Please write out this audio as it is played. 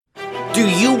Do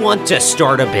you want to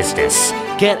start a business,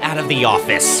 get out of the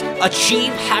office,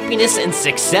 achieve happiness and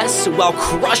success while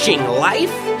crushing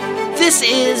life? This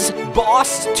is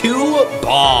Boss to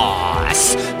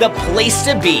Boss, the place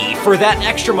to be for that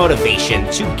extra motivation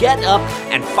to get up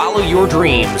and follow your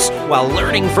dreams while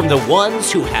learning from the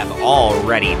ones who have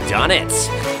already done it.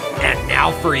 And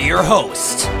now for your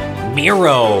host,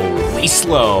 Miro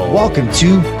Wieslow. Welcome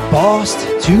to Boss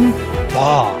to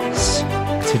Boss.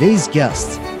 Today's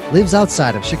guest lives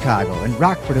outside of Chicago in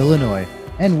Rockford, Illinois,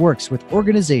 and works with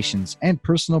organizations and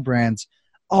personal brands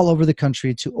all over the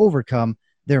country to overcome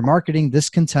their marketing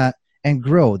discontent and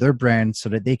grow their brand so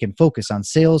that they can focus on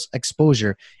sales,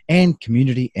 exposure, and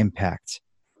community impact.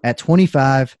 At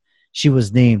 25, she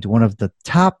was named one of the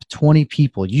top 20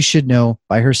 people you should know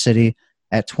by her city.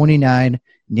 At 29,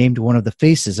 named one of the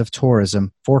faces of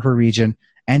tourism for her region.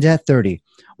 And at 30,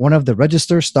 one of the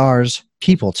Register Stars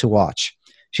people to watch.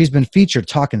 She's been featured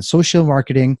talking social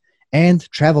marketing and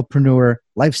travelpreneur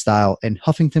lifestyle in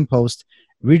Huffington Post,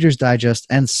 Reader's Digest,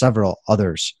 and several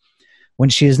others. When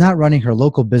she is not running her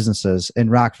local businesses in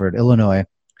Rockford, Illinois,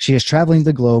 she is traveling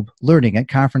the globe, learning at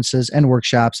conferences and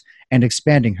workshops, and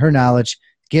expanding her knowledge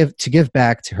to give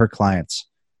back to her clients.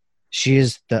 She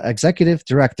is the executive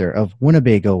director of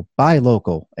Winnebago Buy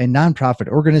Local, a nonprofit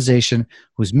organization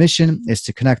whose mission is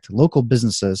to connect local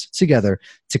businesses together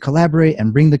to collaborate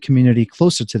and bring the community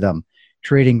closer to them,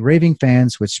 creating Raving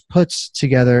Fans, which puts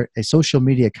together a social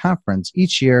media conference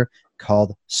each year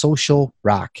called Social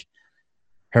Rock.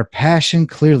 Her passion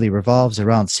clearly revolves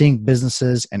around seeing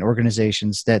businesses and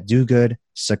organizations that do good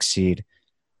succeed.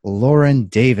 Lauren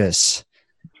Davis.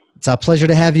 It's a pleasure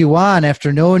to have you on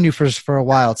after knowing you for a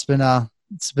while. It's been a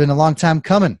long time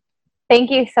coming.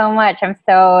 Thank you so much. I'm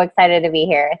so excited to be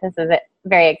here. This is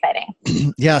very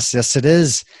exciting. Yes, it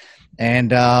is.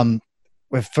 And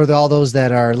for all those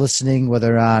that are listening,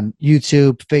 whether on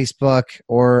YouTube, Facebook,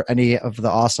 or any of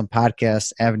the awesome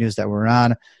podcast avenues that we're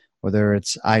on, whether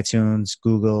it's iTunes,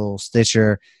 Google,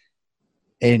 Stitcher,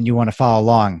 and you want to follow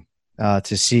along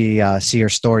to see her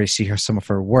story, see some of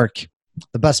her work,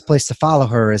 the best place to follow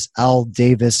her is L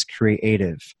Davis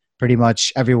Creative. Pretty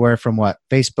much everywhere from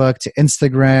Facebook to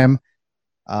Instagram.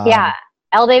 Yeah,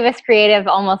 L Davis Creative,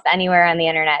 almost anywhere on the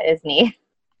internet is me.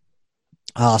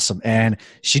 Awesome. And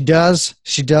she does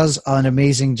an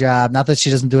amazing job. Not that she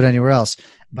doesn't do it anywhere else,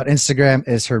 but Instagram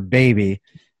is her baby.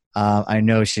 I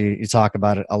know you talk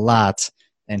about it a lot,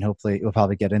 and hopefully we'll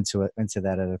probably get into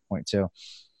that at a point too.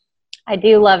 I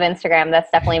do love Instagram.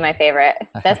 That's definitely my favorite.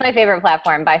 That's my favorite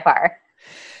platform by far.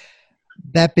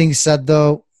 That being said,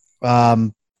 though,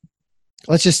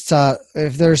 let's just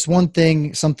if there's one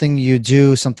thing, something you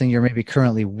do, something you're maybe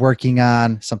currently working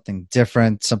on, something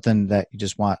different, something that you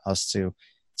just want us to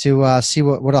see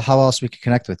how else we can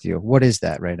connect with you. What is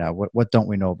that right now? What don't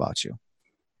we know about you?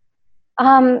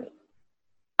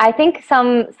 I think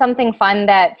something fun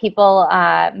that people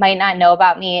might not know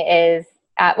about me is,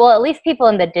 at least people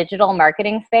in the digital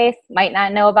marketing space might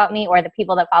not know about me, or the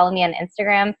people that follow me on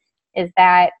Instagram, is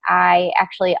that I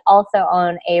actually also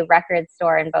own a record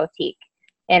store and boutique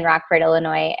in Rockford,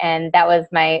 Illinois. And that was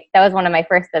one of my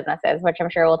first businesses, which I'm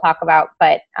sure we'll talk about.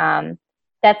 But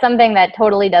that's something that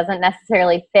totally doesn't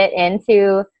necessarily fit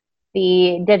into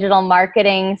the digital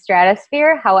marketing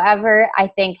stratosphere. However, I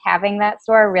think having that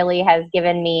store really has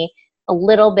given me a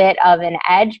little bit of an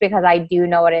edge, because I do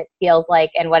know what it feels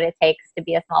like and what it takes to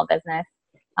be a small business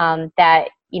that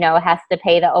has to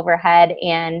pay the overhead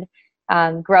and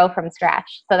grow from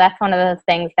scratch. So that's one of those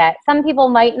things that some people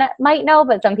might know,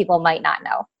 but some people might not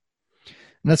know.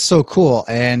 That's so cool.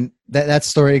 And that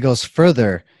story goes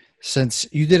further, since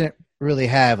you didn't really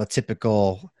have a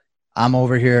typical, I'm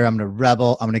over here, I'm going to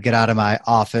rebel, I'm going to get out of my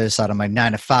office, out of my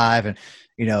 9 to 5, and,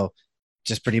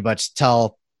 just pretty much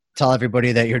tell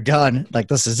everybody that you're done. Like,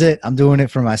 this is it. I'm doing it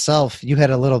for myself. You had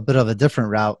a little bit of a different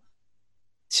route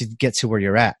to get to where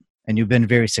you're at, and you've been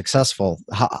very successful.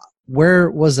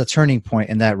 Where was the turning point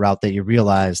in that route that you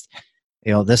realized,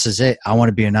 this is it. I want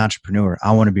to be an entrepreneur.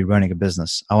 I want to be running a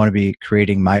business. I want to be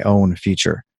creating my own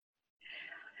future.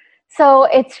 So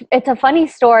it's a funny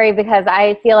story, because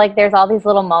I feel like there's all these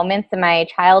little moments in my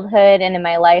childhood and in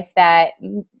my life that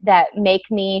make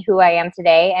me who I am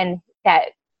today, and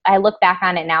that I look back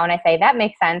on it now and I say, that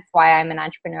makes sense why I'm an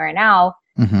entrepreneur now.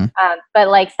 Mm-hmm.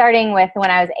 But starting with when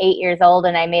I was 8 years old,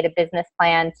 and I made a business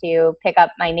plan to pick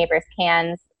up my neighbors'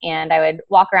 cans, and I would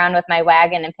walk around with my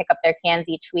wagon and pick up their cans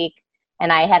each week.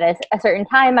 And I had a certain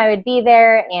time I would be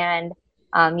there, and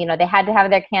they had to have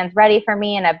their cans ready for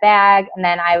me in a bag, and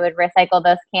then I would recycle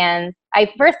those cans.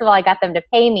 First of all, I got them to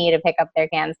pay me to pick up their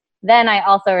cans. Then I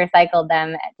also recycled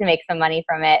them to make some money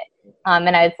from it.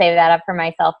 And I would save that up for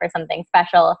myself for something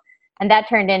special. And that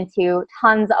turned into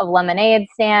tons of lemonade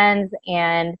stands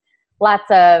and lots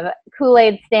of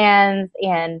Kool-Aid stands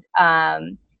and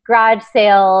garage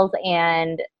sales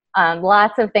and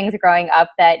lots of things growing up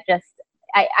that just,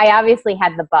 I obviously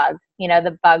had the bug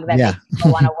that makes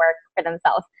people want to work for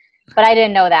themselves. But I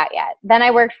didn't know that yet. Then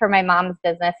I worked for my mom's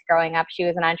business growing up. She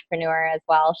was an entrepreneur as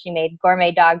well. She made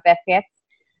gourmet dog biscuits.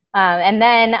 And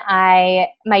then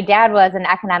my dad was an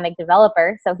economic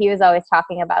developer. So he was always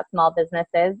talking about small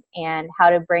businesses and how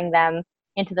to bring them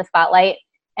into the spotlight.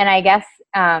 And I guess,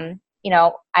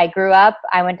 I grew up,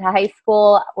 I went to high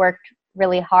school, worked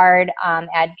really hard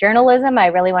at journalism. I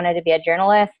really wanted to be a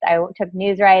journalist. I took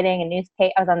news writing and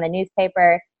I was on the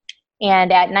newspaper.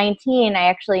 And at 19, I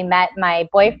actually met my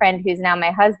boyfriend, who's now my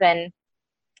husband,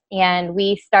 and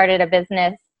we started a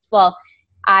business. Well,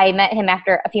 I met him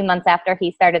a few months after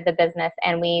he started the business,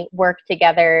 and we worked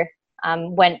together,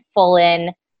 went full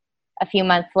in a few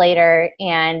months later,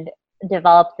 and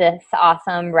developed this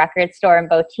awesome record store and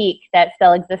boutique that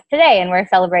still exists today. And we're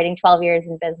celebrating 12 years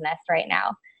in business right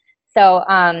now. So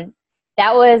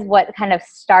that was what kind of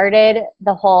started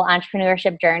the whole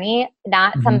entrepreneurship journey.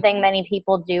 Not something many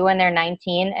people do when they're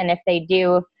 19. And if they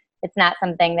do, it's not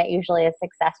something that usually is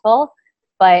successful.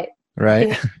 But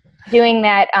doing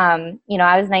that, I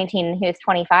was 19 and he was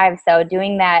 25. So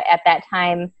doing that at that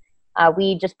time,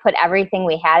 we just put everything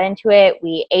we had into it.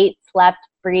 We ate, slept,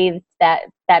 breathed that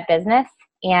business.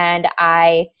 And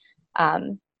I,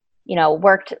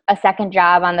 worked a second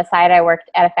job on the side. I worked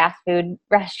at a fast food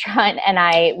restaurant,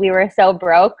 and we were so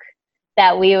broke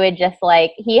that we would just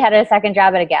he had a second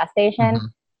job at a gas station,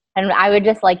 and I would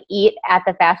just eat at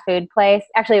the fast food place.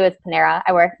 Actually, it was Panera.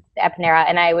 I worked at Panera,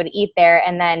 and I would eat there,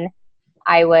 and then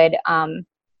I would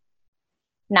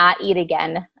not eat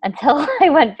again until I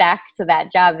went back to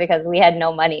that job because we had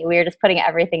no money. We were just putting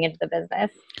everything into the business.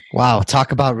 Wow.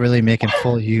 Talk about really making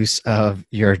full use of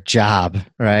your job,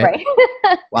 right? Right.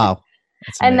 Wow.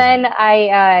 And then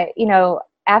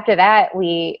after that,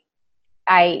 we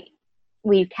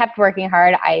kept working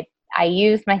hard. I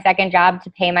used my second job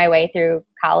to pay my way through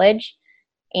college.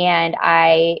 And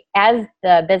as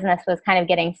the business was kind of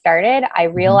getting started, I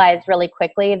realized really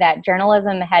quickly that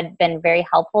journalism had been very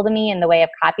helpful to me in the way of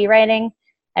copywriting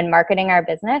and marketing our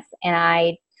business. And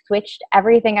I switched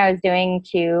everything I was doing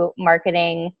to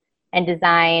marketing and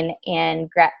design and,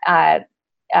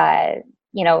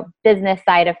 business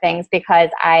side of things, because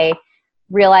I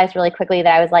realized really quickly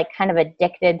that I was kind of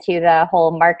addicted to the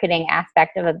whole marketing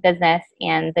aspect of a business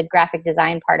and the graphic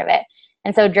design part of it.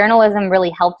 And so journalism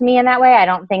really helped me in that way. I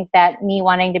don't think that me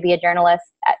wanting to be a journalist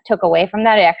took away from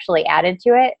that. It actually added to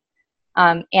it.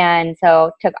 And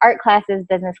so took art classes,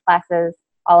 business classes,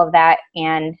 all of that,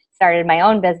 and started my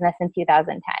own business in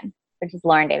 2010, which is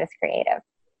Lauren Davis Creative.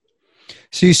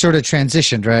 So you sort of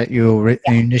transitioned, right? You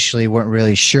initially weren't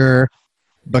really sure,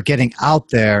 but getting out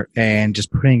there and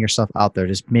just putting yourself out there,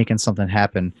 just making something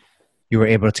happen, you were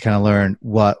able to kind of learn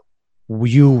what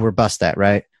you were best at,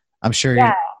 right? I'm sure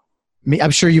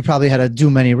you probably had to do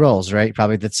many roles, right? You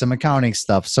probably did some accounting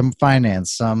stuff, some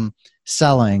finance, some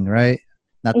selling, right?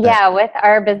 With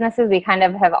our businesses, we kind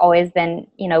of have always been,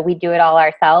 we do it all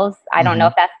ourselves. I don't know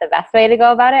if that's the best way to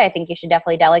go about it. I think you should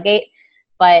definitely delegate.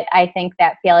 But I think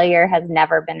that failure has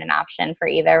never been an option for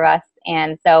either of us.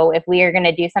 And so if we are going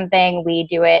to do something, we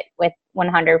do it with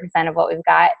 100% of what we've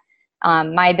got.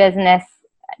 My business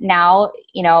now,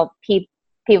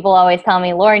 people always tell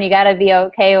me, Lauren, you got to be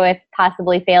okay with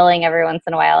possibly failing every once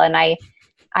in a while. And I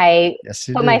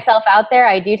put myself out there.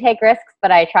 I do take risks,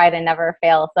 but I try to never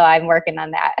fail. So I'm working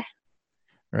on that.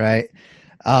 Right.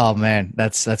 Oh man,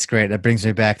 that's great. That brings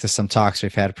me back to some talks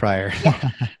we've had prior.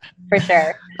 Yeah, for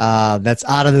sure. That's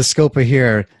out of the scope of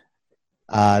here.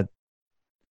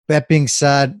 That being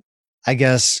said, I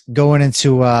guess going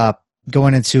into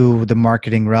the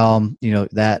marketing realm,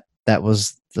 that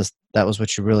was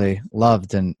what you really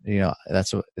loved, and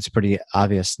it's pretty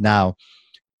obvious now.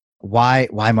 Why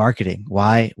marketing?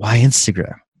 Why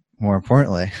Instagram? More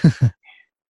importantly.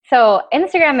 So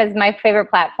Instagram is my favorite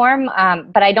platform,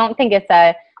 but I don't think it's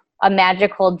a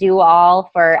magical do-all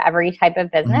for every type of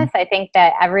business. I think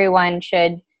that everyone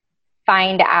should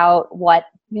find out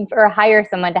or hire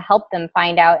someone to help them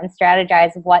find out and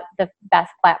strategize what the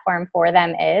best platform for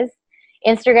them is.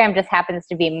 Instagram just happens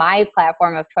to be my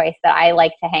platform of choice that I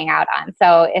like to hang out on.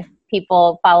 So if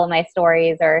people follow my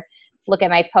stories or look at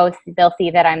my posts, they'll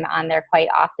see that I'm on there quite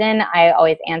often. I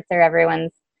always answer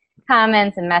everyone's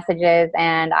comments and messages,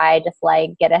 and I just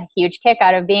get a huge kick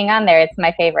out of being on there. It's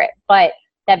my favorite. But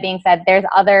that being said, there's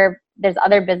other there's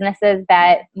other businesses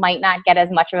that might not get as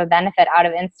much of a benefit out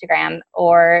of Instagram,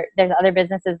 or there's other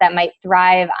businesses that might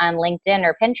thrive on LinkedIn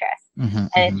or Pinterest. And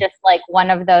it's just like one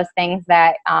of those things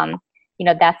that,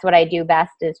 that's what I do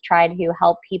best, is try to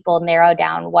help people narrow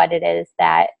down what it is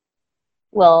that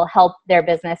will help their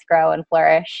business grow and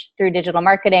flourish through digital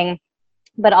marketing,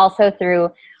 but also through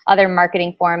other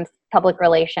marketing forms, public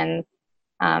relations,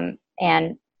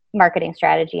 and marketing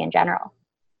strategy in general.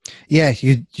 Yeah,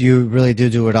 you really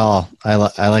do it all. I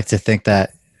like to think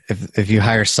that if you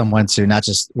hire someone to not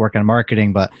just work on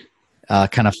marketing, but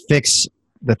kind of fix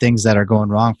the things that are going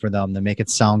wrong for them, to make it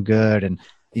sound good. And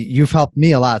you've helped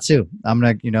me a lot too. I'm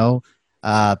gonna,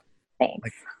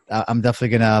 Thanks. I'm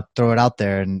definitely gonna throw it out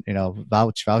there and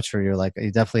vouch for you. Like,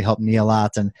 you definitely helped me a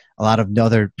lot, and a lot of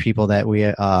other people that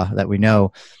we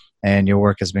know. And your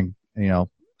work has been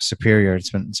superior.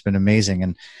 It's been amazing.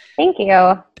 And thank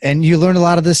you. And you learn a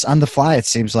lot of this on the fly, it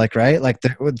seems like, right? Like,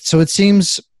 so it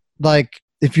seems like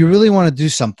if you really want to do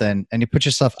something and you put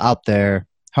yourself out there,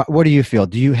 what do you feel?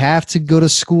 Do you have to go to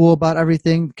school about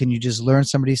everything? Can you just learn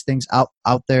some of these things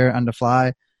out there on the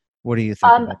fly? What do you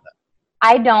think about that?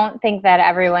 I don't think that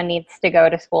everyone needs to go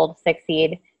to school to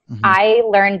succeed. I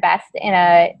learn best in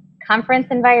a conference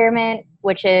environment,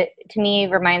 which to me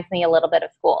reminds me a little bit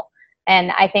of school.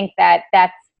 And I think that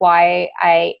that's why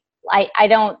I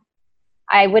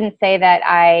wouldn't say that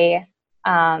I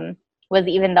was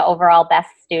even the overall best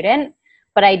student,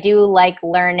 but I do like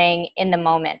learning in the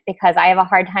moment, because I have a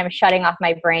hard time shutting off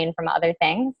my brain from other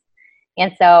things.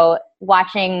 And so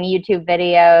watching YouTube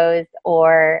videos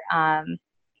or,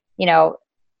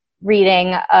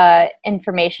 reading a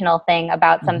informational thing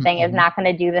about something is not going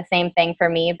to do the same thing for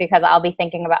me, because I'll be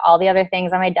thinking about all the other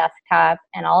things on my desktop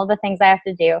and all of the things I have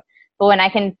to do. But when I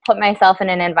can put myself in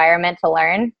an environment to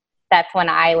learn, that's when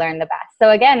I learn the best.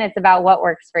 So again, it's about what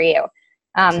works for you.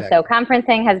 Exactly. So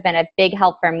conferencing has been a big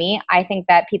help for me. I think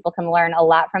that people can learn a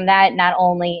lot from that, not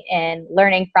only in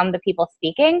learning from the people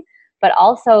speaking, but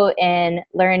also in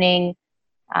learning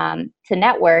to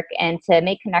network and to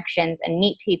make connections and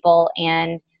meet people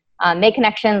and make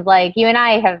connections like you and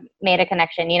I have made a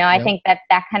connection. I think that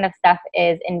kind of stuff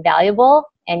is invaluable,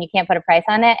 and you can't put a price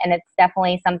on it. And it's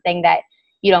definitely something that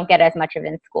you don't get as much of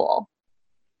in school.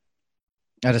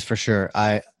 That is for sure.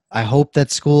 I hope that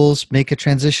schools make a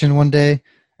transition one day,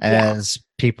 as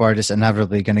people are just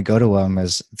inevitably going to go to them,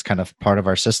 as it's kind of part of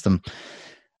our system.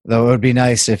 Though it would be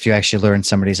nice if you actually learned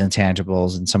some of these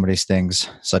intangibles and some of these things,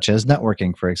 such as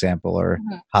networking, for example, or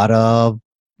how to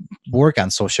work on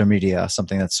social media,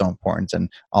 something that's so important and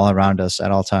all around us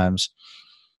at all times.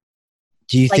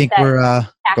 Do you think we're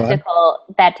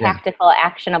tactical,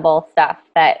 actionable stuff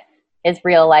that is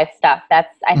real life stuff?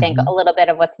 That's, I think, a little bit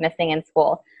of what's missing in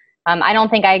school. I don't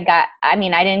think I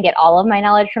didn't get all of my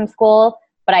knowledge from school,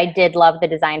 but I did love the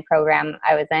design program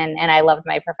I was in, and I loved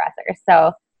my professors.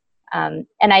 So, and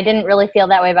I didn't really feel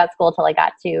that way about school till I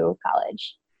got to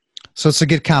college. So it's a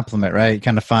good compliment, right? You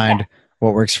kind of find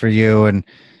what works for you, and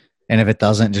if it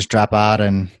doesn't, just drop out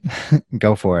and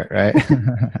go for it, right?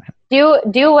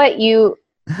 do what you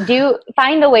do.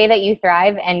 Find the way that you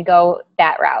thrive and go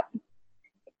that route.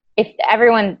 If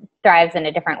everyone thrives in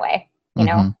a different way,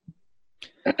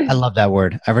 I love that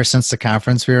word. Ever since the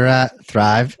conference we were at,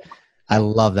 thrive, I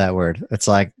love that word. It's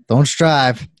like, don't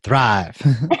strive, thrive.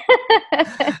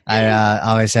 I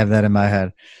always have that in my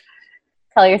head.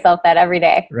 Tell yourself that every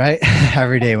day. Right?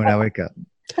 Every day when I wake up.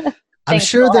 I'm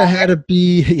sure there had to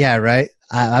be, right?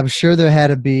 I'm sure there had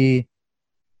to be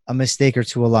a mistake or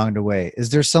two along the way. Is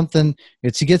there something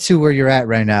to get to where you're at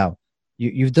right now?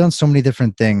 You've done so many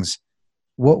different things.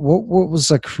 What was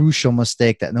a crucial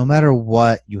mistake that no matter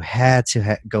what you had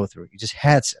to go through? You just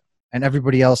had to. And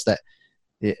everybody else that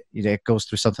goes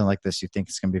through something like this, you think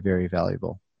it's going to be very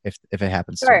valuable if it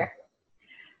happens. Sure.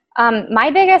 My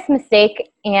biggest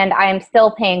mistake, and I'm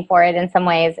still paying for it in some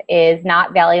ways, is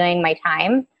not valuing my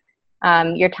time.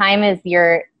 Your time is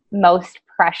your most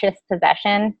precious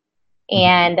possession.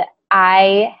 And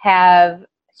I have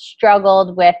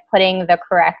struggled with putting the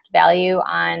correct value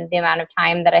on the amount of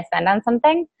time that I spend on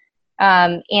something.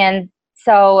 And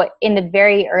so in the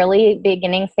very early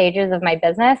beginning stages of my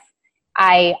business,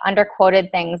 I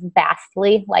underquoted things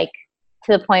vastly, like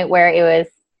to the point where it was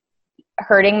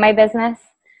hurting my business.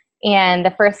 And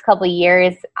the first couple of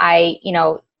years, I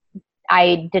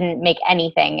didn't make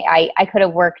anything. I could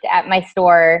have worked at my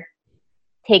store,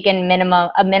 taken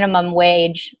a minimum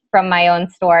wage from my own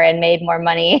store and made more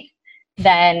money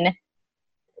than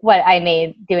what I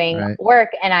made doing work.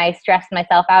 And I stressed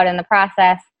myself out in the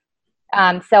process.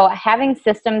 So having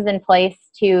systems in place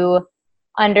to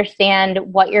understand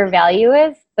what your value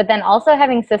is, but then also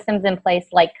having systems in place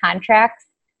like contracts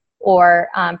or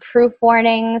proof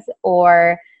warnings,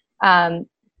 or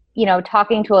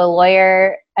talking to a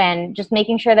lawyer, and just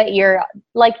making sure that you're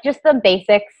like, just the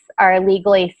basics are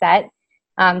legally set.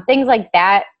 Things like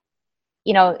that,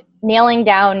 nailing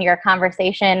down your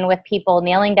conversation with people,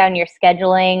 nailing down your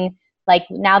scheduling. Like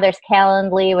now there's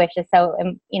Calendly, which is so,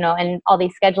 and all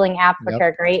these scheduling apps, which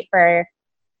are great for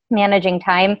managing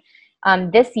time.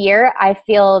 This year, I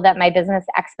feel that my business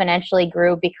exponentially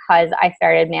grew because I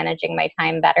started managing my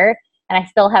time better. And I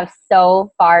still have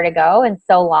so far to go and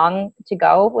so long to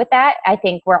go with that. I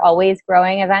think we're always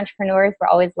growing as entrepreneurs. We're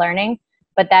always learning.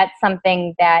 But that's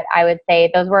something that I would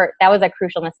say that was a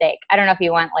crucial mistake. I don't know if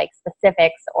you want like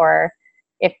specifics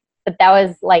but that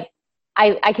was like,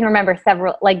 I can remember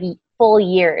several like full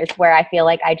years where I feel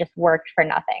like I just worked for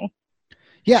nothing.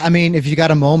 Yeah. I mean, if you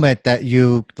got a moment that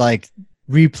you like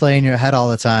replay in your head all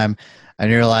the time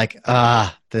and you're like,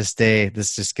 this day,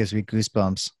 this just gives me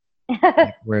goosebumps.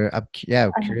 I'm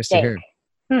curious to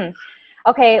hear.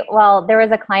 Okay. Well, there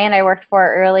was a client I worked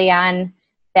for early on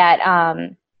that,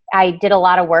 I did a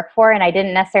lot of work for, and I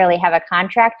didn't necessarily have a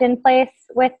contract in place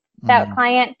with that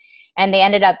client. And they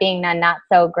ended up being a not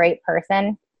so great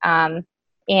person,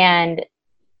 and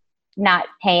not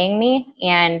paying me.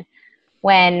 And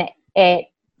when it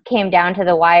came down to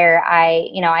the wire, I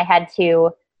had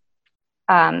to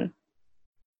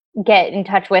get in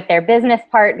touch with their business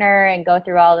partner and go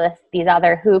through all these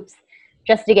other hoops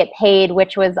just to get paid,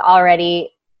 which was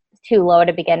already too low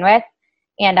to begin with.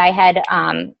 And I had,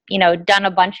 done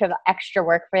a bunch of extra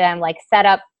work for them, like set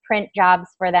up print jobs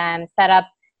for them, set up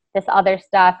this other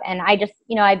stuff. And I just,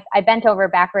 I bent over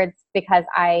backwards because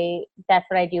that's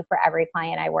what I do for every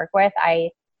client I work with. I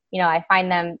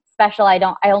find them special. I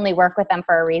only work with them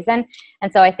for a reason.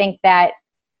 And so I think that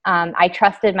I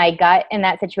trusted my gut in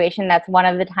that situation. That's one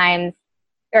of the times,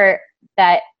 I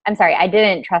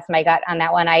didn't trust my gut on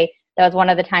that one. That was one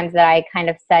of the times that I kind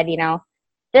of said,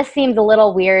 this seems a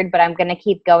little weird, but I'm going to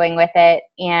keep going with it.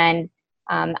 And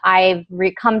I've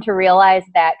come to realize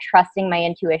that trusting my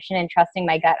intuition and trusting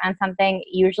my gut on something,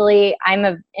 usually I'm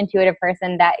an intuitive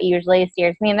person that usually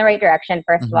steers me in the right direction,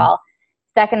 first of all.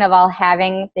 Second of all,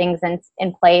 having things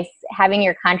in place, having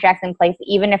your contracts in place,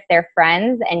 even if they're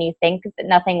friends and you think that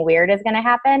nothing weird is going to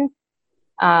happen,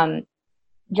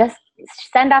 just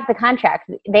send off the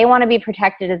contract. They want to be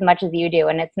protected as much as you do,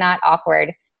 and it's not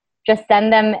awkward. Just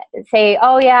send them, say,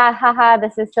 oh yeah, haha,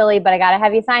 this is silly, but I got to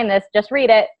have you sign this. Just read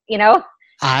it,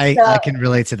 I can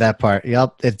relate to that part.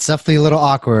 Yep. It's definitely a little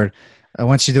awkward.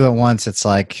 Once you do it once, it's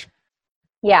like,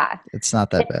 yeah, it's not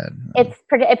that bad.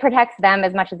 It protects them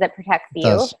as much as it protects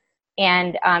you.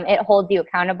 And it holds you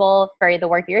accountable for the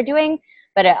work you're doing,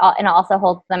 but it also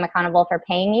holds them accountable for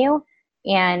paying you.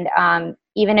 And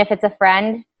even if it's a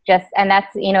friend, and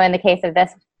that's, in the case of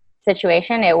this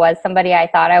situation, it was somebody I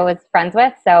thought I was friends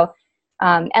with. So,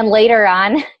 and later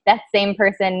on, that same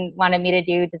person wanted me to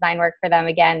do design work for them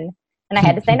again, and I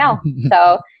had to say no.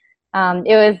 So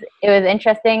it was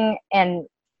interesting, and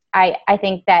I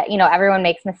think that everyone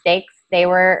makes mistakes. They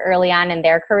were early on in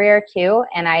their career too,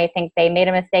 and I think they made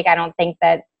a mistake. I don't think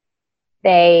that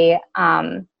they,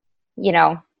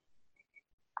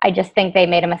 I just think they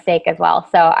made a mistake as well.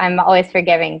 So I'm always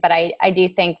forgiving, but I do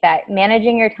think that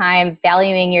managing your time,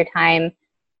 valuing your time,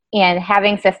 and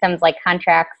having systems like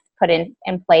contracts put in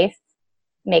place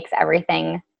makes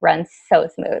everything run so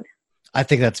smooth. I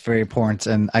think that's very important.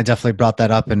 And I definitely brought that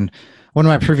up in one of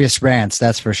my previous rants,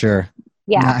 that's for sure.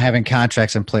 Yeah. Not having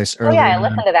contracts in place early. Oh yeah, I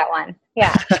listened to that one.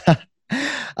 Yeah.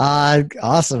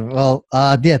 Awesome. Well,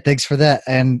 thanks for that.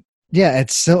 And yeah,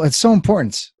 it's so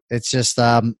important. It's just,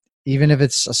 even if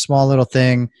it's a small little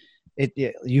thing,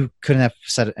 you couldn't have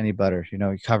said it any better.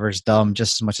 It covers them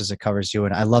just as much as it covers you.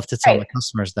 And I love to tell my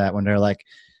customers that when they're like,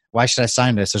 why should I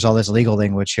sign this? There's all this legal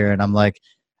language here. And I'm like,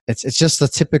 it's just the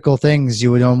typical things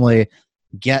you would normally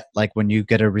get, like when you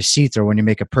get a receipt or when you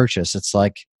make a purchase. It's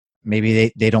like,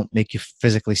 maybe they don't make you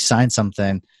physically sign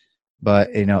something, but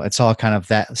it's all kind of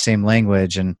that same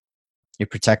language, and you're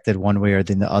protected one way or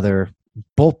the other.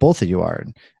 Both of you are.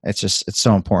 It's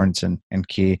so important and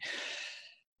key.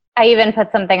 I even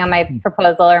put something on my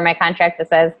proposal or my contract that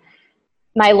says,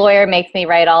 my lawyer makes me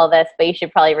write all this, but you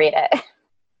should probably read it.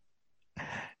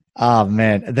 Oh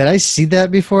man. Did I see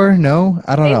that before? No,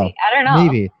 I don't know. I don't know.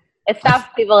 Maybe. It stops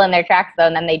people in their tracks though,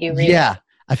 and then they do read it. Yeah.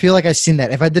 I feel like I've seen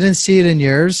that. If I didn't see it in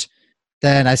yours,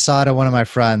 then I saw it in one of my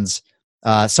friends.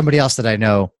 Somebody else that I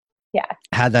know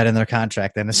had that in their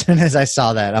contract. And as soon as I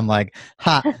saw that, I'm like,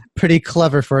 pretty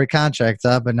clever for a contract,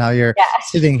 huh? But now you're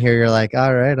sitting here, you're like,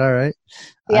 all right.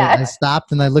 Yeah. I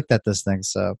stopped and I looked at this thing.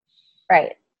 So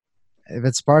right. If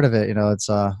it's part of it, it's,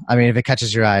 if it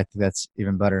catches your eye, I think that's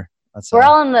even better. we're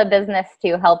all in the business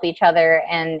to help each other.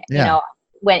 And, you know,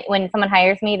 when someone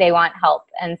hires me, they want help.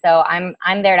 And so I'm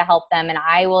there to help them, and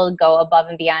I will go above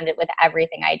and beyond it with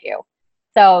everything I do.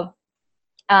 So,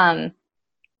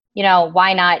 you know,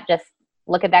 why not just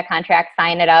look at that contract,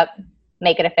 sign it up,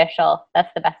 make it official?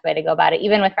 That's the best way to go about it,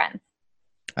 even with friends.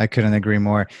 I couldn't agree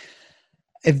more.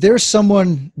 If there's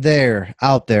someone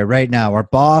out there right now, our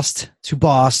boss to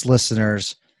boss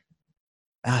listeners,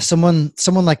 someone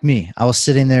like me, I was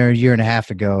sitting there a year and a half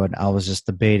ago and I was just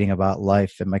debating about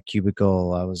life in my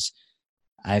cubicle.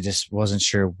 I just wasn't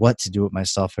sure what to do with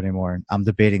myself anymore. I'm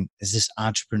debating, is this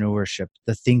entrepreneurship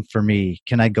the thing for me?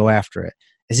 Can I go after it?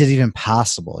 Is it even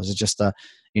possible? Is it just a,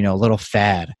 you know, little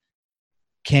fad?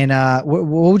 What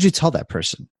would you tell that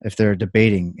person if they're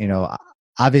debating? You know,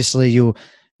 obviously you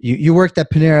worked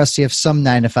at Panera, so you have some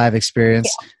 9-to-5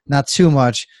 experience, not too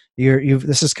much.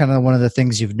 This is kind of one of the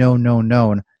things you've known.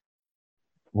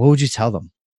 What would you tell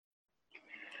them?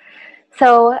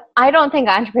 So I don't think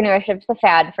entrepreneurship is a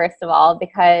fad, first of all,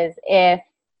 because if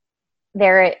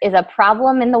there is a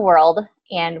problem in the world,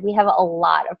 and we have a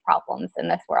lot of problems in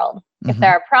this world, if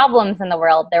there are problems in the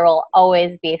world, there will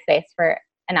always be space for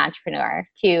an entrepreneur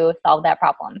to solve that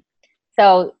problem.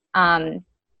 So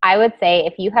I would say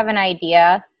if you have an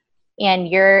idea and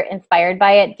you're inspired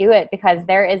by it, do it, because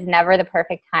there is never the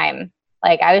perfect time.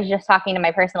 Like, I was just talking to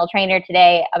my personal trainer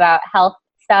today about health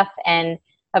stuff and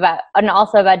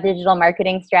also about digital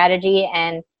marketing strategy.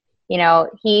 And, you know,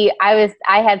 I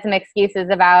had some excuses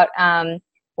about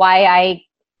why I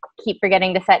keep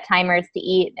forgetting to set timers to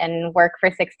eat and work for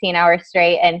 16 hours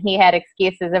straight. And he had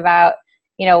excuses about,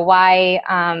 you know, why,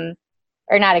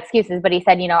 or not excuses, but he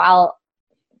said, you know,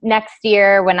 next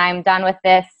year when I'm done with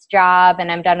this job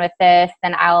and I'm done with this,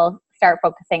 then I'll start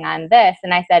focusing on this.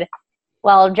 And I said,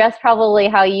 well, just probably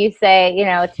how you say, you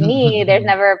know, to me, there's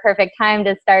never a perfect time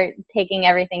to start taking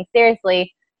everything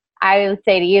seriously. I would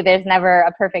say to you, there's never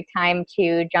a perfect time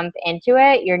to jump into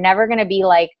it. You're never going to be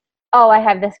like, oh, I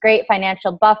have this great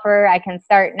financial buffer, I can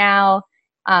start now.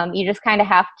 You just kind of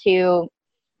have to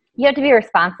be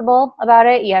responsible about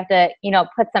it. You have to, you know,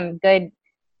 put some good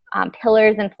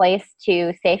pillars in place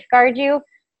to safeguard you.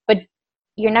 But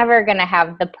you're never going to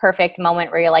have the perfect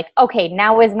moment where you're like, okay,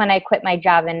 now is when I quit my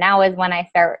job and now is when I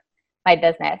start my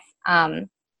business. I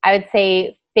would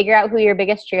say figure out who your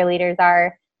biggest cheerleaders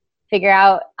are, figure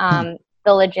out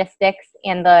the logistics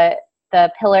and the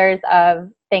pillars of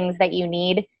things that you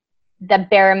need, the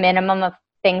bare minimum of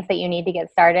things that you need to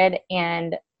get started,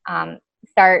 and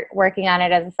start working on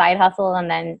it as a side hustle, and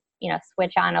then, you know,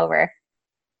 switch on over.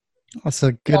 That's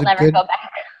a good. You'll never go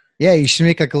back. Yeah, you should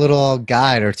make like a little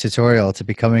guide or tutorial to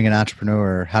becoming an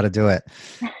entrepreneur, how to do it.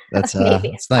 That's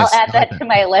it's nice. I'll add that to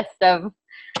my list of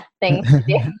things to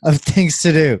do. Of things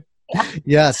to do. Yeah.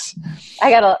 Yes.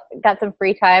 I got some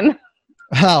free time.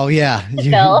 Oh yeah,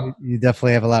 you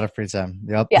definitely have a lot of free time.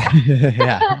 Yep. Yeah.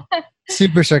 Yeah.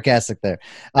 Super sarcastic there.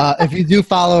 If you do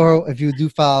follow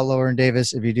Lauren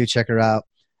Davis, if you do check her out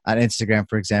on Instagram,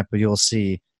 for example, you'll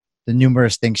see the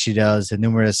numerous things she does, the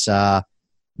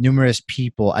numerous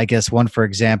people. I guess one, for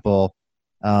example,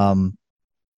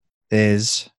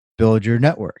 is Build Your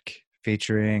Network,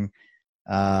 featuring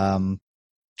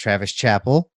Travis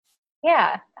Chappell.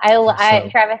 Yeah,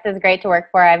 Travis is great to work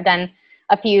for. I've done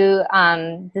a few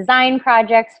design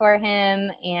projects for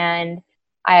him, and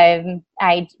I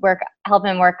help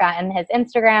him work on his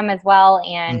Instagram as well,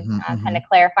 and kind of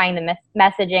clarifying the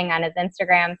messaging on his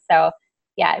Instagram. So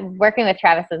yeah, working with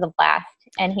Travis is a blast,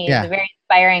 and he's a very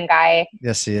inspiring guy.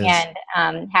 Yes, he is.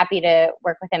 And happy to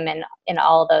work with him in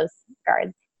all those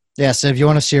regards. Yeah, so if you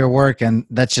want to see her work, and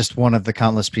that's just one of the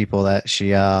countless people that she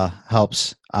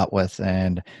helps out with,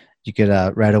 and you could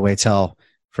right away tell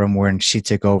from when she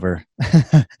took over.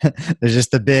 There's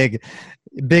just a big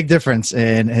difference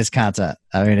in his content.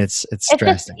 I mean, it's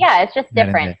drastic. It's just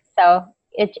different. So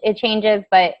it changes,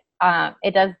 but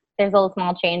there's a little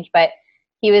small change, but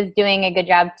he was doing a good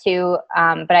job too.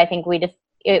 But I think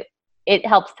it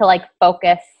helps to like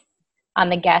focus on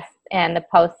the guests and the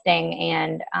posting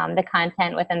and the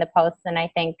content within the posts. And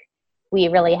I think we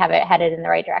really have it headed in the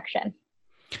right direction.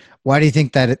 Why do you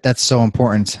think that that's so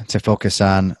important to focus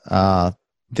on?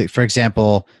 For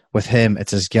example, with him,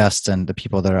 it's his guests and the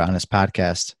people that are on his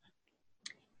podcast.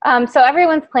 So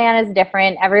everyone's plan is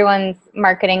different. Everyone's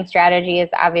marketing strategy is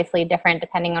obviously different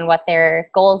depending on what their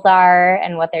goals are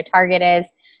and what their target is.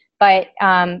 But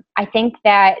I think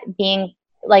that being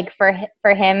like for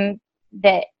him,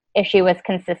 the issue was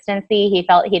consistency. He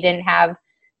felt he didn't have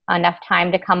enough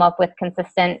time to come up with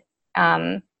consistent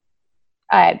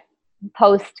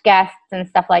post guests and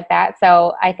stuff like that.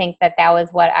 So I think that was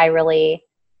what I really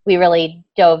we really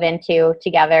dove into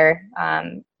together,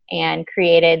 and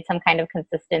created some kind of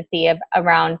consistency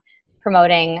around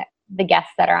promoting the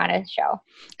guests that are on his show.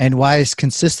 And why is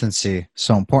consistency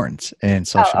so important in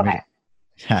social okay.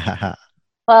 media?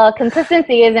 Well,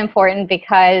 consistency is important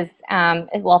because,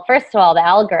 well, first of all, the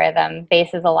algorithm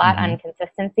bases a lot on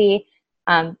consistency.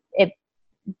 It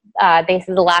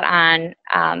bases a lot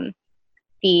on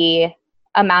the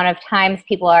amount of times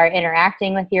people are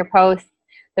interacting with your posts,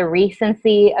 the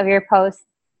recency of your posts.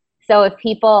 So if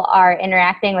people are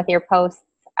interacting with your posts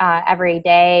every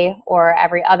day or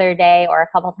every other day or a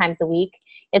couple times a week,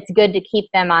 it's good to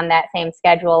keep them on that same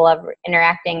schedule of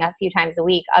interacting a few times a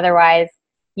week. Otherwise,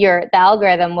 the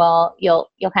algorithm you'll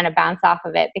kind of bounce off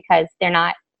of it because they're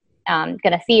not going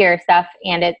to see your stuff,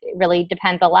 and it really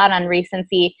depends a lot on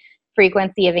recency,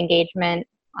 frequency of engagement,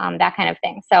 that kind of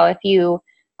thing. So if you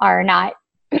are not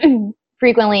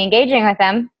frequently engaging with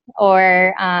them,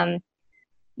 or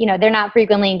they're not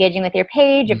frequently engaging with your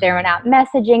page, if they're not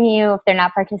messaging you, if they're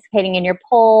not participating in your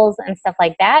polls and stuff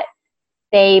like that,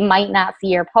 they might not see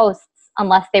your posts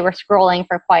unless they were scrolling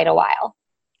for quite a while.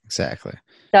 Exactly.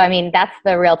 So, I mean, that's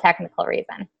the real technical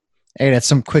reason. Hey, that's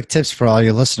some quick tips for all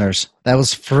your listeners. That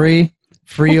was free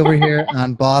over here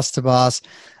on Boss to Boss.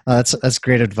 That's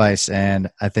great advice. And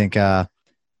I think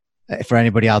for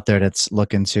anybody out there that's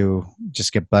looking to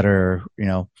just get better,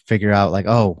 figure out like,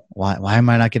 oh, why am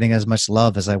I not getting as much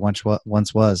love as I once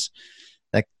was?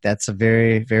 That's a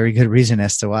very, very good reason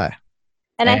as to why.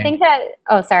 And I think that,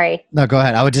 oh, sorry. No, go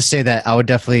ahead. I would just say that I would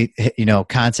definitely,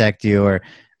 contact you or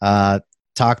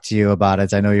talk to you about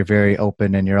it. I know you're very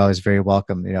open and you're always very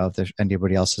welcome. If there's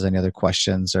anybody else has any other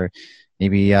questions, or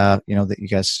maybe, that you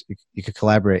guys, you could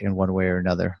collaborate in one way or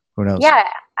another. Who knows? Yeah,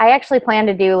 I actually plan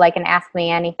to do like an Ask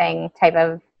Me Anything type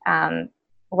of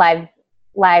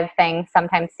live thing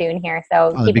sometime soon here.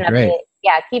 So keep an update.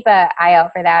 Yeah, keep an eye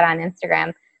out for that on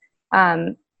Instagram.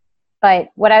 But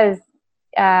what I was,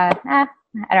 I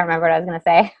don't remember what I was going to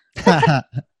say.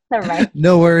 Never mind.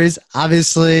 No worries.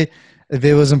 Obviously, if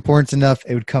it was important enough,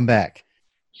 it would come back.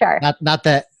 Sure. Not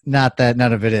that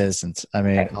none of it isn't. I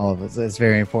mean, right. All of it is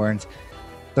very important.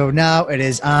 So now it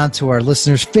is on to our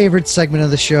listeners' favorite segment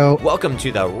of the show. Welcome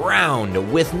to the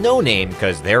round with no name,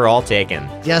 because they're all taken.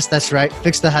 Yes, that's right.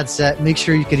 Fix the headset. Make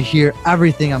sure you can hear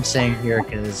everything I'm saying here,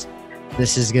 because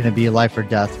this is going to be life or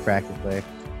death practically,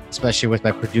 especially with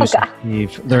my producer,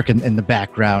 Steve, lurking in the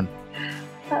background.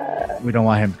 We don't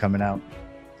want him coming out.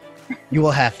 You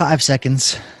will have 5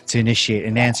 seconds to initiate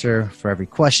an answer for every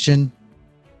question.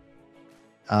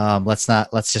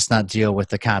 Let's just not deal with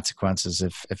the consequences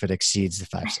if it exceeds the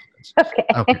 5 seconds.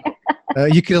 Okay.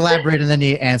 You can elaborate on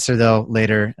any answer though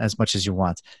later as much as you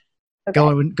want.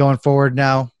 Okay. Going forward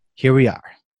now, here we are.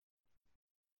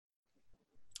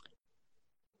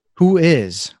 Who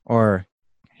is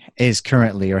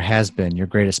currently or has been your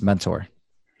greatest mentor?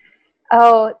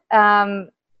 Oh,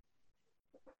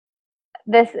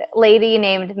 this lady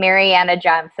named Mariana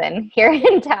Johnson here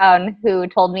in town, who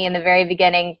told me in the very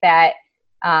beginning that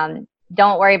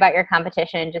don't worry about your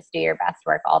competition, just do your best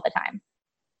work all the time.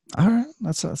 All right.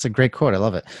 That's a great quote. I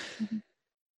love it. Mm-hmm.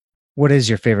 What is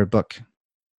your favorite book?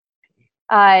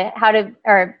 Be a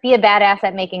Badass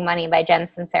at Making Money by Jen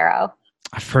Sincero.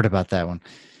 I've heard about that one.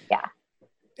 Yeah.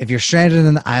 If you're stranded on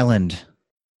an island,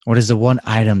 what is the one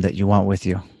item that you want with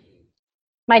you?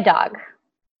 My dog.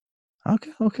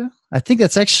 Okay. I think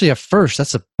that's actually a first.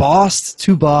 That's a Boss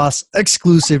to Boss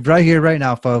exclusive right here, right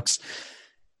now, folks.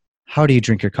 How do you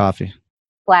drink your coffee?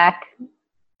 Black.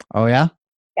 Oh, yeah?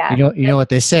 Yeah. You know what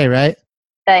they say, right?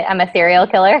 That I'm a serial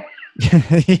killer.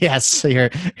 Yes. You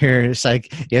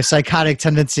have psychotic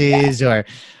tendencies or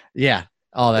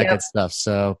all that good stuff.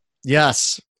 So,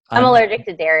 yes. I'm allergic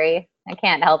to dairy. I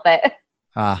can't help it.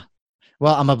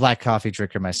 Well, I'm a black coffee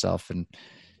drinker myself, and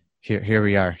here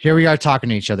we are. Here we are talking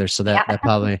to each other, so that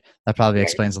probably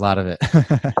explains a lot of it.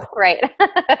 Right.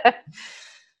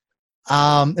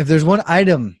 If there's one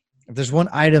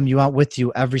item you want with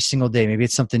you every single day, maybe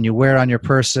it's something you wear on your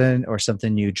person or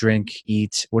something you drink,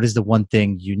 eat. What is the one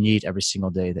thing you need every single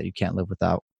day that you can't live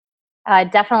without?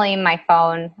 Definitely my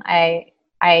phone.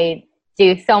 I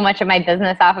do so much of my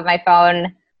business off of my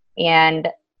phone, and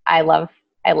I love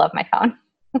my phone.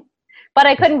 But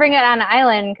I couldn't bring it on an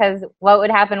island because what would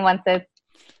happen once it's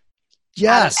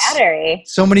out of battery?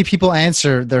 So many people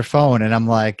answer their phone, and I'm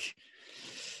like,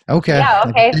 okay. Yeah,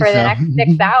 okay, for the next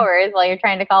 6 hours while you're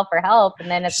trying to call for help, and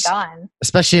then it's gone.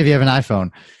 Especially if you have an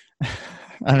iPhone.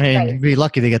 I mean, You'd be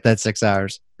lucky to get that 6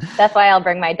 hours. That's why I'll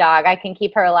bring my dog. I can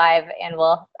keep her alive, and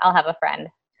I'll have a friend.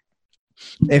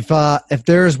 If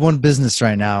there is one business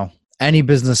right now any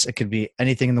business, it could be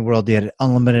anything in the world, you had an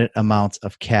unlimited amount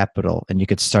of capital and you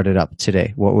could start it up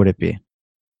today, what would it be?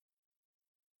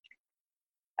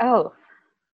 Oh,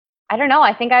 I don't know.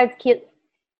 I think I would keep,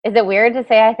 is it weird to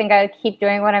say I think I would keep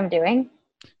doing what I'm doing?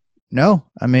 No,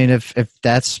 I mean, if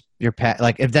that's your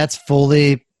like if that's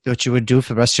fully what you would do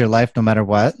for the rest of your life, no matter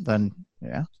what, then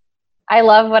yeah. I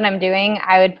love what I'm doing.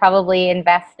 I would probably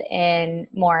invest in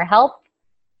more help.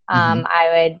 I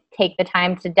would take the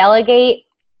time to delegate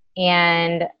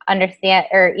and understand,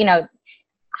 or,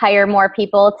 hire more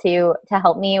people to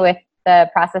help me with the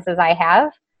processes I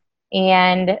have.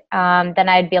 And then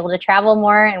I'd be able to travel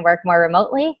more and work more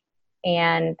remotely.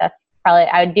 And that's probably,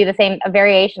 I would do the same, a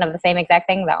variation of the same exact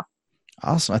thing though.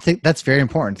 Awesome. I think that's very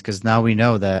important because now we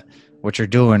know that what you're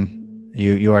doing,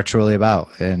 you are truly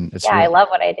about. And it's I love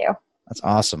what I do. That's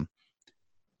awesome.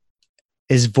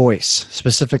 Is voice,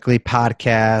 specifically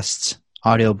podcasts,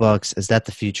 audiobooks, is that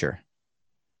the future?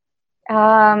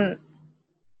 It's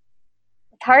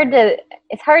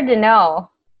hard to know.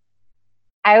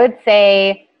 I would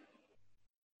say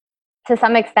to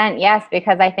some extent, yes,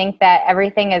 because I think that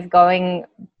everything is going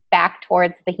back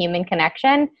towards the human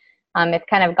connection. It's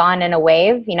kind of gone in a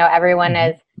wave. Everyone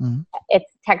is,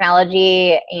 it's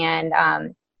technology and,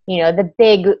 the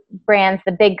big brands,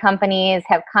 the big companies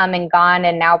have come and gone,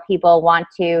 and now people want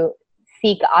to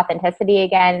seek authenticity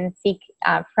again, seek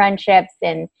friendships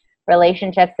and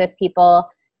relationships with people.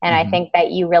 And I think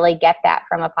that you really get that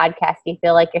from a podcast. You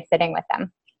feel like you're sitting with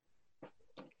them.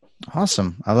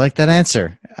 Awesome. I like that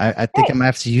answer. I think I'm going to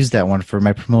have to use that one for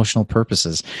my promotional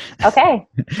purposes. Okay.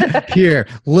 Here,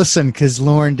 listen, because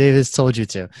Lauren Davis told you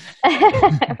to.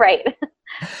 Right.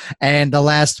 And the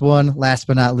last one, last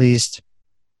but not least,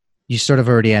 you sort of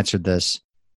already answered this,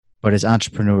 but is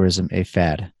entrepreneurism a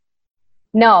fad?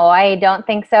 No, I don't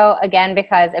think so. Again,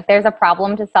 because if there's a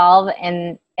problem to solve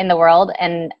in the world,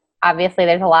 and obviously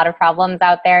there's a lot of problems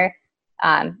out there,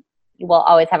 we'll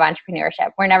always have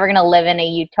entrepreneurship. We're never going to live in a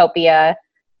utopia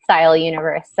style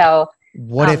universe. So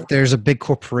what if there's a big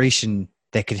corporation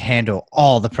that could handle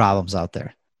all the problems out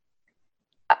there?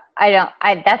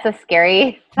 That's a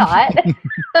scary thought.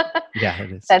 Yeah,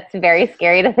 it is. That's very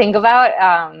scary to think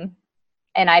about.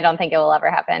 And I don't think it will ever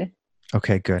happen.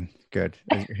 Okay, good.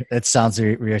 It sounds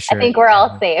reassuring. I think we're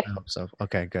all safe. I hope so.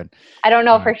 Okay, good. I don't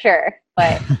know for sure,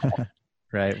 but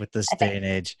right, with this day and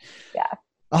age. Yeah.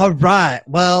 All right.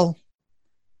 Well,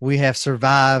 we have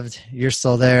survived. You're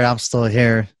still there. I'm still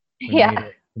here. We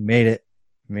made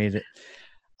it.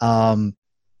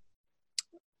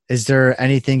 Is there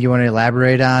anything you want to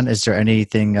elaborate on? Is there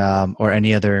anything or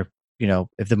any other,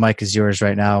 if the mic is yours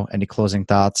right now, any closing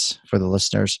thoughts for the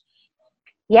listeners?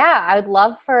 Yeah, I would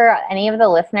love for any of the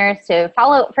listeners to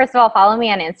follow me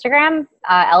on Instagram,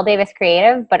 L Davis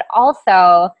Creative, but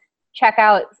also check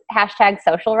out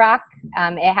 #SocialRock.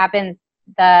 It happens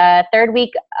the third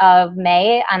week of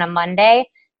May on a Monday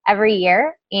every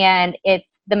year, and it's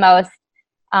the most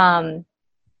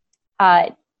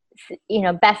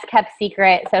best kept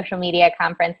secret social media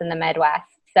conference in the Midwest.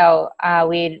 So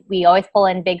we always pull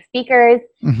in big speakers.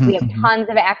 We have tons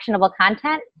of actionable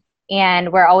content,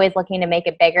 and we're always looking to make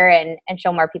it bigger and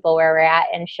show more people where we're at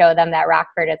and show them that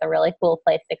Rockford is a really cool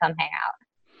place to come hang out.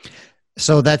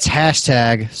 So that's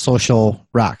 #Social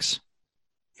Rocks.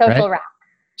 Social right? Rock.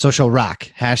 Social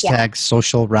Rock.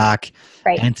 Social Rock.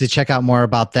 Right. And to check out more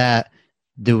about that,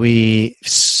 do we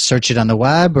search it on the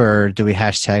web or do we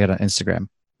hashtag it on Instagram?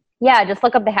 Yeah, just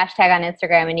look up the hashtag on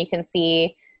Instagram and you can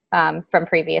see from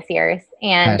previous years.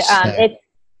 And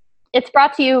it's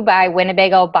brought to you by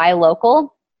Winnebago Buy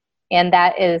Local, and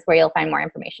that is where you'll find more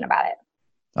information about it.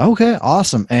 Okay,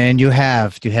 awesome. And you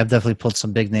have definitely pulled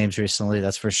some big names recently,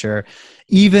 that's for sure.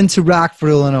 Even to Rockford,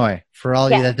 Illinois. For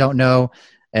all you that don't know,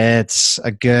 it's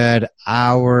a good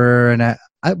hour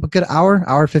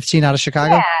 15 out of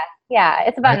Chicago. Yeah,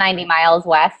 it's about 90 miles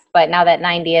west, but now that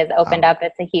 90 is opened up,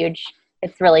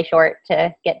 it's really short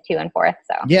to get to and forth.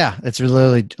 So yeah, it's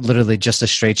literally just a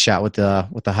straight shot with the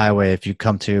highway. If you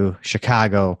come to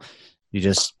Chicago, you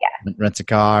just rent a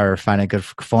car or phone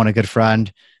a good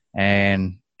friend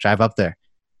and drive up there.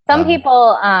 Some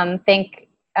people think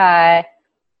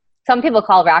some people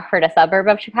call Rockford a suburb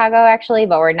of Chicago, actually,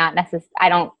 but we're not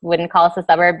wouldn't call us a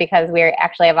suburb because we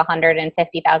actually have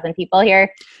 150,000 people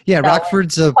here. Yeah, so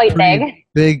Rockford's quite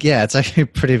big. Yeah, it's actually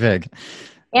pretty big.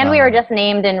 And we were just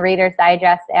named in Reader's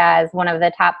Digest as one of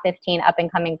the top 15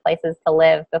 up-and-coming places to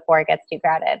live before it gets too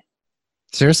crowded.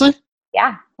 Seriously?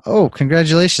 Yeah. Oh,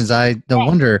 congratulations. No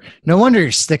wonder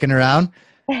you're sticking around.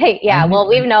 Yeah, well,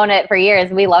 we've known it for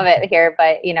years. We love it here,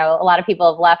 but, a lot of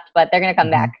people have left, but they're going to come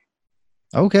back.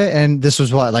 Okay. And this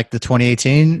was what, like the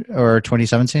 2018 or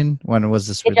 2017? When was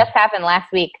this? It just happened last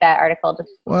week. That article just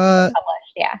What?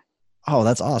 published. Yeah. Oh,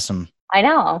 that's awesome. I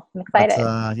know. I'm excited.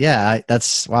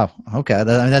 That's wow. Okay.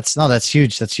 That's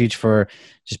huge. That's huge for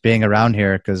just being around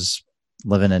here, because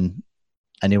living in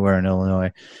anywhere in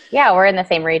Illinois. Yeah, we're in the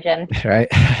same region. Right.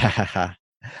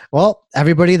 Well,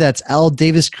 everybody, that's Elle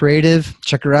Davis Creative.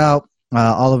 Check her out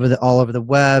all over the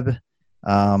web.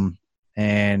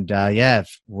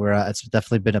 It's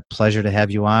definitely been a pleasure to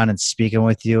have you on and speaking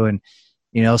with you, and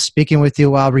speaking with you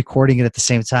while recording it at the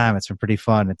same time. It's been pretty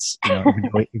fun. It's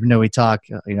even though we talk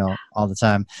all the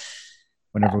time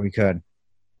whenever we could.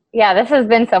 Yeah, this has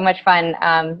been so much fun.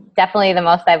 Definitely the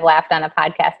most I've laughed on a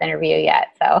podcast interview yet.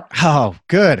 So. Oh,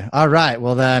 good. All right.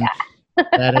 Well, then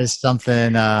that is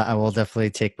something I will definitely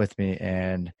take with me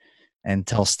and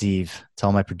tell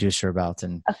my producer about,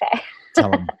 and okay.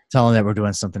 tell him that we're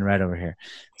doing something right over here.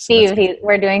 So Steve,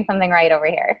 we're doing something right over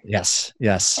here. Yes. You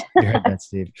heard that,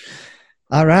 Steve.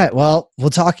 All right. Well, we'll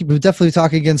definitely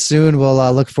talk again soon.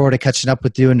 We'll look forward to catching up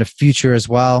with you in the future as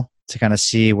well, to kind of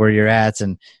see where you're at,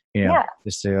 and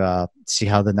just to see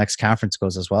how the next conference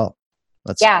goes as well.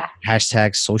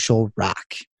 Hashtag Social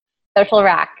Rock. Social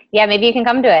Rock. Yeah, maybe you can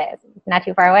come to it. It's not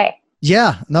too far away.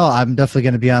 Yeah. No, I'm definitely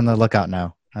going to be on the lookout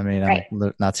now. I mean, right.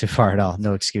 I'm not too far at all.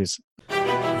 No excuse.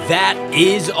 That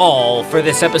is all for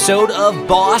this episode of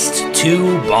Boss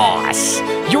to Boss.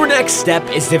 Your next step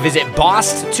is to visit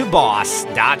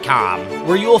bosstoboss.com,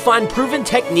 where you will find proven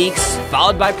techniques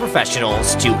followed by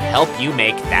professionals to help you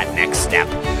make that next step.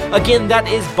 Again, that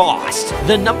is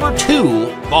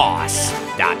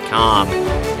boss2boss.com.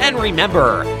 And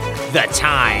remember, the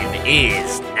time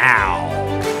is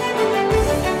now.